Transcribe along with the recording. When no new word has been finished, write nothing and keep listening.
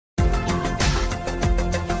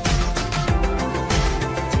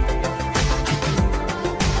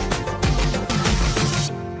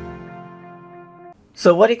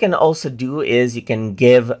So what you can also do is you can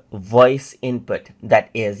give voice input, that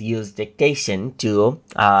is use dictation to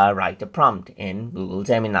write a prompt in Google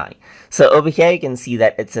Gemini. So over here you can see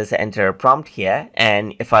that it says enter a prompt here,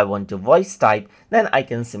 and if I want to voice type, then I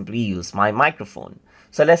can simply use my microphone.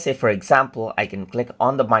 So let's say, for example, I can click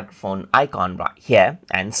on the microphone icon right here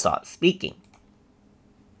and start speaking.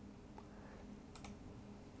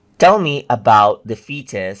 Tell me about the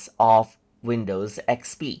features of Windows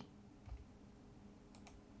XP.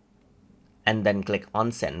 And then click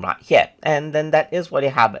on send right here, and then that is what you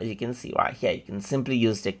have. As you can see right here, you can simply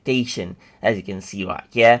use dictation, as you can see right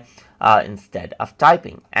here, instead of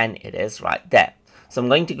typing, and it is right there. So I'm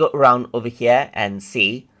going to go around over here and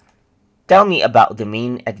say, tell me about the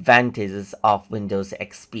main advantages of Windows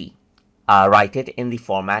XP. Write it in the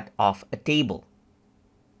format of a table.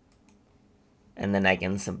 And then I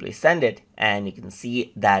can simply send it, and you can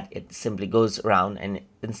see that it simply goes around, and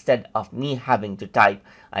instead of me having to type,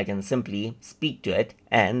 I can simply speak to it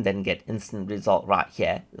and then get instant result right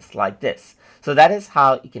here, just like this. So that is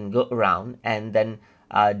how you can go around and then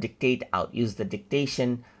dictate out, use the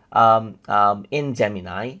dictation in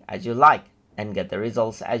Gemini as you like, and get the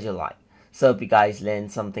results as you like. So hope you guys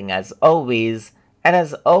learned something as always, and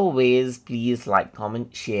as always, please like,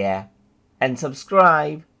 comment, share, and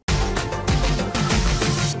subscribe.